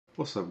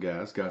What's up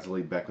guys,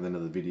 Godz back with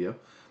another video.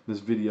 This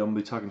video I'm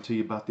going to be talking to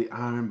you about the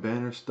Iron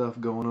Banner stuff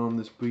going on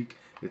this week.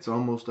 It's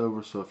almost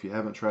over, so if you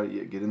haven't tried it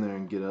yet, get in there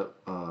and get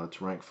up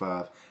to rank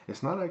 5.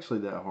 It's not actually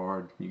that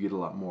hard. You get a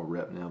lot more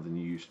rep now than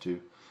you used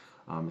to.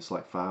 It's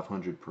like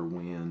 500 per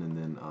win, and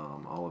then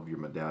all of your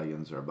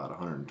medallions are about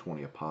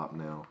 120 a pop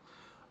now.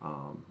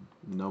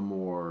 No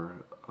more,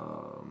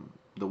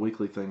 the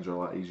weekly things are a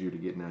lot easier to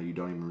get now. You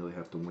don't even really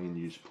have to win,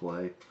 you just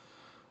play.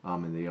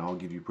 And they all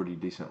give you pretty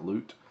decent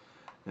loot.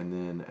 And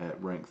then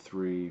at rank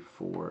 3,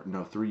 4,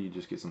 no 3 you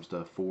just get some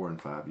stuff. 4 and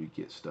 5 you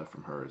get stuff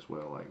from her as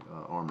well, like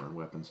armor and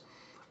weapons.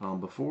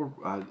 Before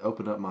I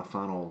open up my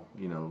final,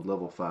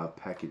 level 5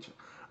 package,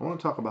 I want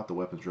to talk about the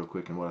weapons real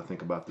quick and what I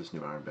think about this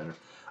new Iron Banner.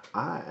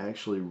 I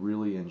actually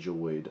really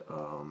enjoyed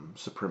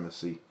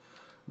Supremacy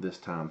this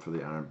time for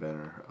the Iron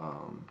Banner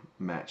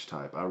match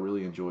type. I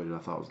really enjoyed it. I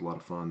thought it was a lot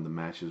of fun. The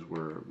matches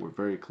were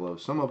very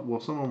close. Some of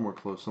them were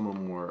close. Some of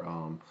them were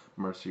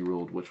mercy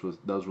ruled,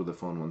 those were the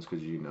fun ones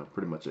because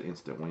pretty much an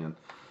instant win,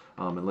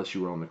 unless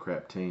you were on the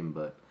crap team.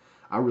 But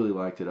I really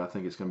liked it. I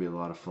think it's going to be a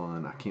lot of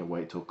fun. I can't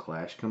wait till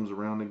Clash comes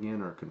around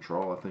again, or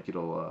Control. I think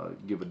it'll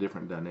give a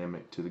different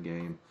dynamic to the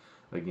game.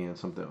 Again,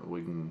 something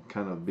we can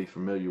kind of be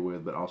familiar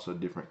with, but also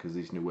different because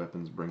these new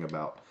weapons bring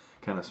about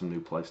kind of some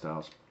new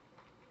playstyles.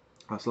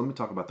 So let me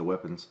talk about the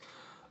weapons.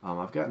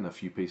 I've gotten a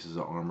few pieces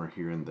of armor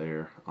here and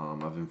there.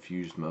 I've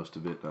infused most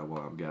of it.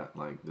 Well, I've got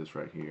like this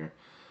right here,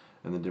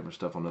 and then different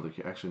stuff on other.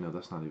 Actually, no,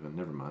 that's not even.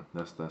 Never mind.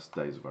 That's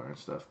Days of Iron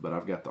stuff. But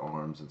I've got the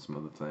arms and some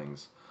other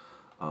things.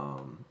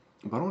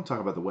 But I want to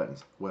talk about the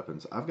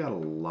weapons. I've got a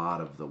lot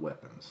of the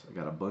weapons. I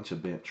got a bunch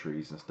of bent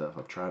trees and stuff.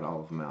 I've tried all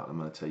of them out. I'm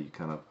going to tell you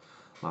kind of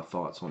my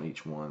thoughts on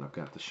each one. I've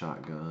got the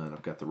shotgun.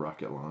 I've got the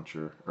rocket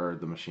launcher, or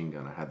the machine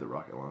gun. I had the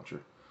rocket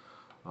launcher.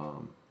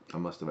 I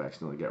must have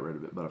accidentally got rid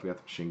of it, but I've got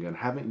the machine gun.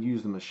 Haven't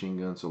used the machine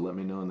gun, so let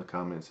me know in the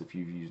comments if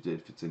you've used it,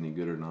 if it's any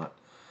good or not.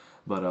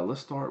 But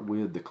let's start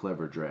with the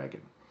Clever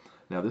Dragon.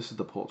 Now, this is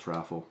the pulse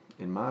rifle.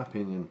 In my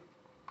opinion,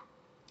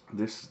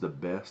 this is the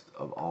best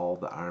of all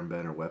the Iron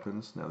Banner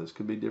weapons. Now, this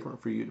could be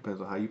different for you. It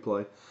depends on how you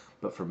play.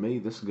 But for me,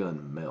 this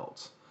gun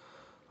melts.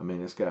 I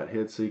mean, it's got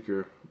head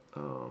seeker.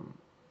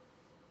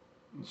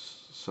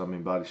 So, I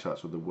mean, body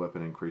shots with the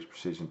weapon increase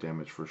precision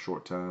damage for a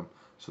short time.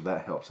 So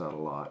that helps out a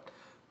lot.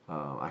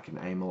 I can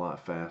aim a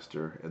lot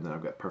faster, and then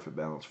I've got perfect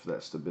balance for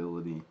that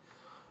stability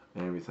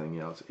and everything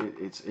else.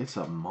 It's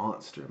a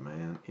monster,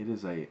 man.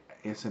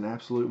 It's an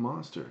absolute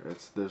monster.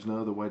 There's no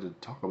other way to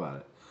talk about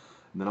it.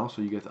 And then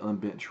also you get the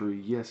Unbent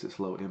Tree. Yes, it's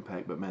low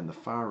impact, but man, the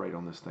fire rate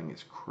on this thing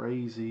is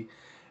crazy.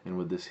 And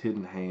with this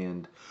hidden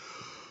hand,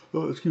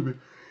 oh excuse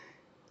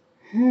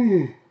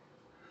me,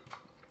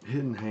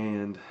 hidden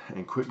hand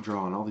and quick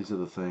draw and all these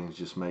other things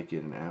just make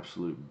it an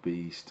absolute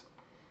beast.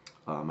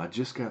 I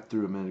just got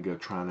through a minute ago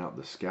trying out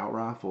the scout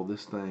rifle.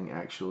 This thing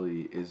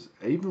actually is,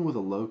 even with a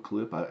low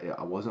clip,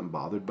 I wasn't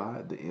bothered by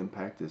it. The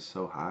impact is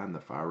so high and the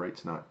fire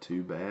rate's not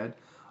too bad.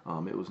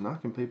 It was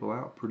knocking people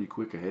out pretty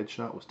quick. A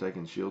headshot was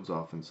taking shields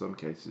off in some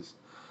cases.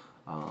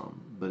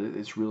 But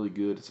it's really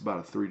good. It's about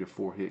a 3 to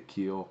 4 hit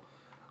kill,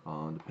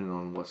 depending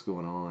on what's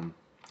going on.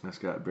 It's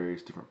got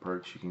various different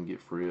perks you can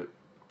get for it.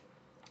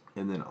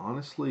 And then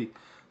honestly,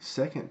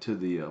 second to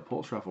the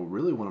pulse rifle,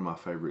 really one of my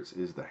favorites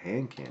is the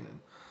hand cannon.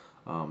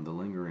 The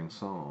Lingering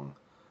Song.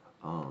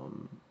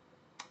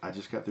 I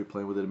just got through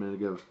playing with it a minute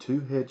ago. 2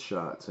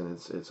 headshots and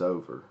it's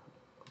over,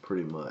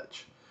 pretty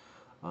much.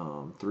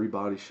 3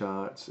 body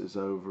shots is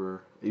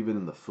over. Even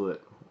in the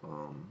foot,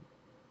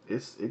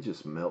 it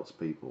just melts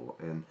people.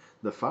 And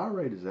the fire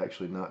rate is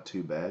actually not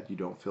too bad. You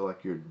don't feel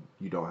like you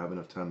don't have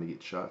enough time to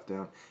get shots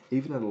down.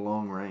 Even at a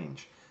long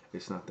range,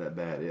 it's not that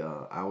bad.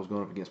 I was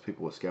going up against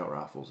people with scout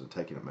rifles and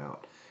taking them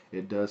out.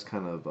 It does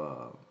kind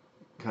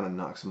of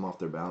knocks them off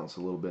their balance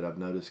a little bit, I've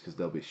noticed, because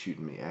they'll be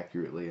shooting me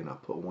accurately and I'll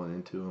put one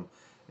into them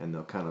and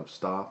they'll kind of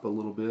stop a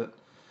little bit.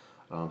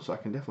 So I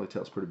can definitely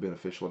tell it's pretty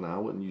beneficial. Now, I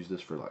wouldn't use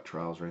this for like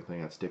trials or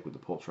anything. I'd stick with the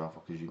pulse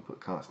rifle because you can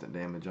put constant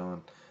damage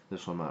on.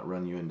 This one might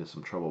run you into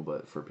some trouble,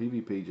 but for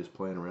PvP, just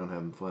playing around,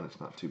 having fun, it's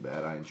not too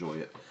bad. I enjoy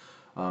it.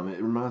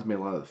 It reminds me a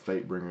lot of the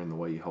Fatebringer in the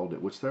way you hold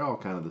it, which they're all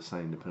kind of the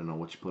same depending on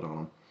what you put on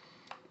them.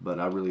 But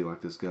I really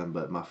like this gun,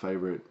 but my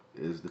favorite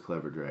is the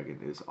Clever Dragon.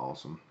 It's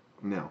awesome.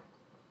 Now,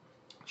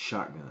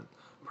 shotgun,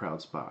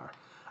 Proud Spire.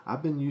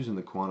 I've been using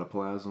the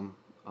Quantoplasm.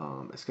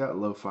 It's got a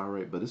low fire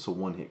rate, but it's a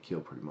one-hit kill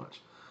pretty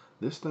much.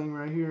 This thing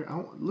right here,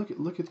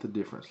 look at the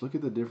difference. Look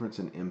at the difference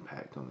in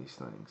impact on these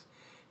things.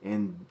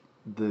 And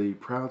the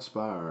Proud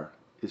Spire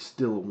is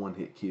still a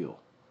one-hit kill.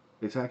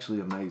 It's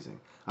actually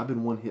amazing. I've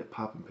been one-hit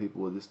popping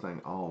people with this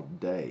thing all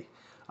day.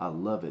 I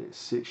love it. It's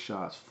 6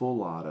 shots,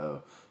 full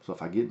auto. So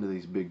if I get into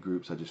these big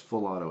groups, I just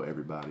full auto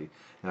everybody.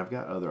 And I've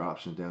got other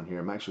options down here.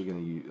 I'm actually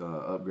going to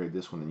upgrade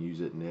this one and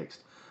use it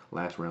next.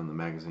 Last round, the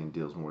magazine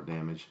deals more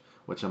damage,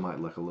 which I might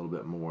like a little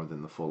bit more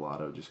than the full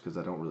auto, just because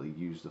I don't really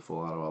use the full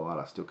auto a lot.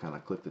 I still kind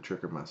of click the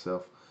trigger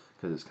myself,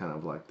 because it's kind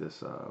of like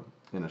this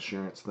an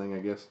assurance thing, I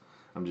guess.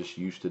 I'm just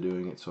used to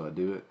doing it, so I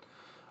do it.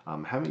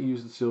 Haven't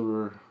used the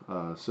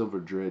silver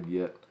dread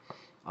yet.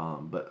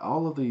 But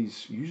all of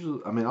these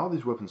usually, I mean, all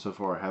these weapons so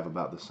far have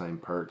about the same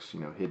perks, you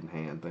know, hidden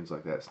hand, things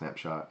like that,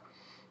 snapshot,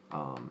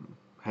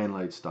 hand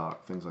laid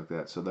stock, things like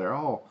that. So they're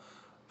all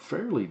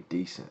fairly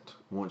decent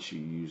once you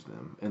use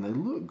them, and they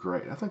look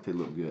great. I think they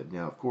look good.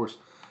 Now, of course,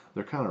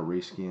 they're kind of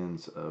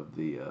reskins of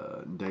the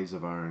Days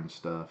of Iron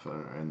stuff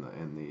and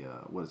the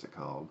what is it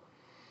called?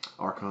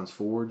 Archon's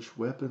Forge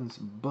weapons,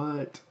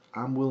 but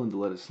I'm willing to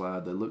let it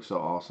slide. They look so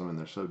awesome and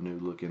they're so new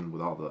looking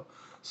with all the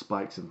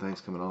spikes and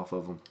things coming off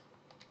of them.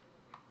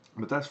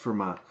 But that's it for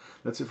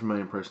my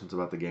impressions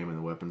about the game and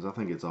the weapons. I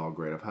think it's all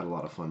great. I've had a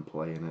lot of fun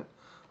playing it.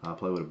 I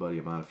played with a buddy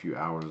of mine a few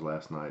hours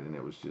last night, and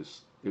it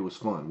was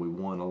fun. We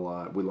won a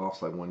lot. We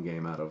lost like one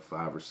game out of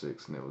 5 or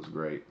 6, and it was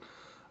great.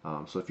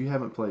 So if you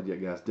haven't played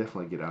yet, guys,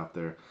 definitely get out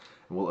there,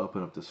 and we'll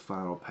open up this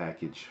final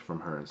package from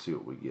her and see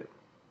what we get.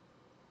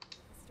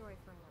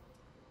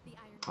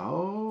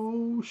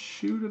 Oh,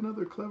 shoot,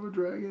 another clever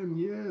dragon.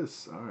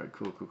 Yes. All right,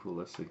 cool.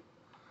 Let's see.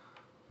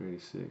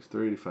 386,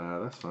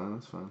 385.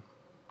 That's fine.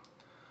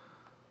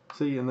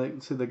 See, and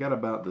they got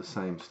about the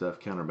same stuff,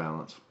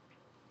 counterbalance.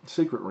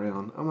 Secret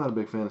round. I'm not a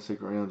big fan of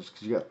secret round just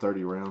because you got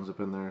 30 rounds up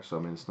in there, so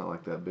I mean it's not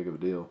like that big of a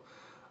deal.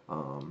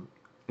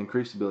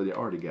 Increased ability. I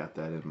already got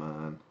that in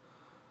mine.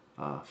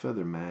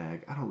 Feather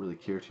mag. I don't really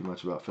care too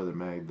much about feather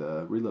mag.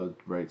 The reload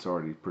rate's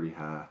already pretty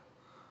high.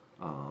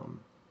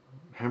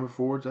 Hammer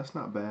forge. That's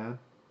not bad.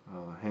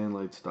 Hand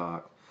laid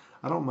stock.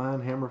 I don't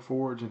mind hammer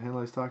forge and hand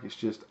laid stock. It's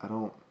just I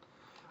don't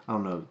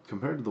know.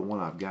 Compared to the one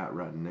I've got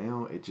right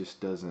now, it just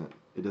doesn't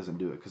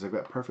do it because I've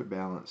got perfect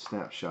balance,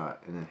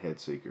 snapshot, and then head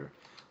seeker.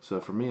 So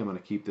for me, I'm going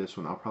to keep this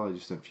one. I'll probably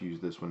just infuse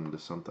this one into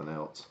something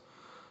else.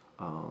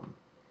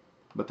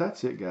 But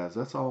that's it, guys.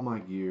 That's all my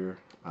gear.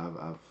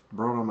 I've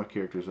brought all my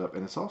characters up,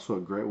 and it's also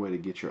a great way to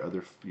get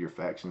your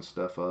faction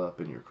stuff up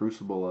and your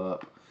crucible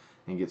up,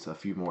 and gets a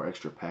few more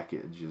extra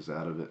packages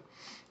out of it.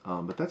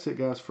 But that's it,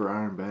 guys, for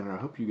Iron Banner. I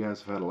hope you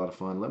guys have had a lot of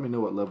fun. Let me know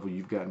what level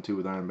you've gotten to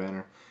with Iron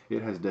Banner.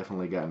 It has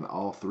definitely gotten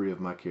all 3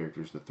 of my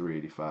characters to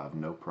 385,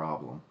 no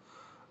problem.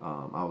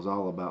 I was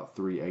all about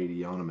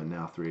 380 on them, and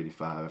now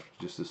 385 after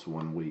just this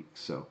 1 week.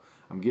 So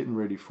I'm getting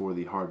ready for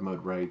the hard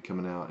mode raid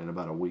coming out in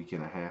about a week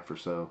and a half or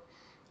so.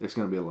 It's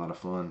going to be a lot of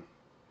fun.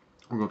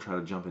 We're going to try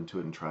to jump into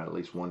it and try it at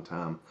least one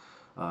time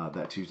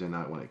that Tuesday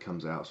night when it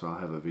comes out. So I'll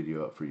have a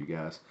video up for you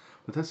guys.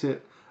 But that's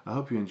it. I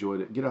hope you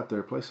enjoyed it. Get out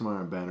there, play some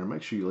Iron Banner.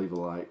 Make sure you leave a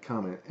like,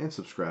 comment, and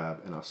subscribe.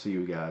 And I'll see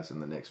you guys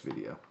in the next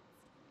video.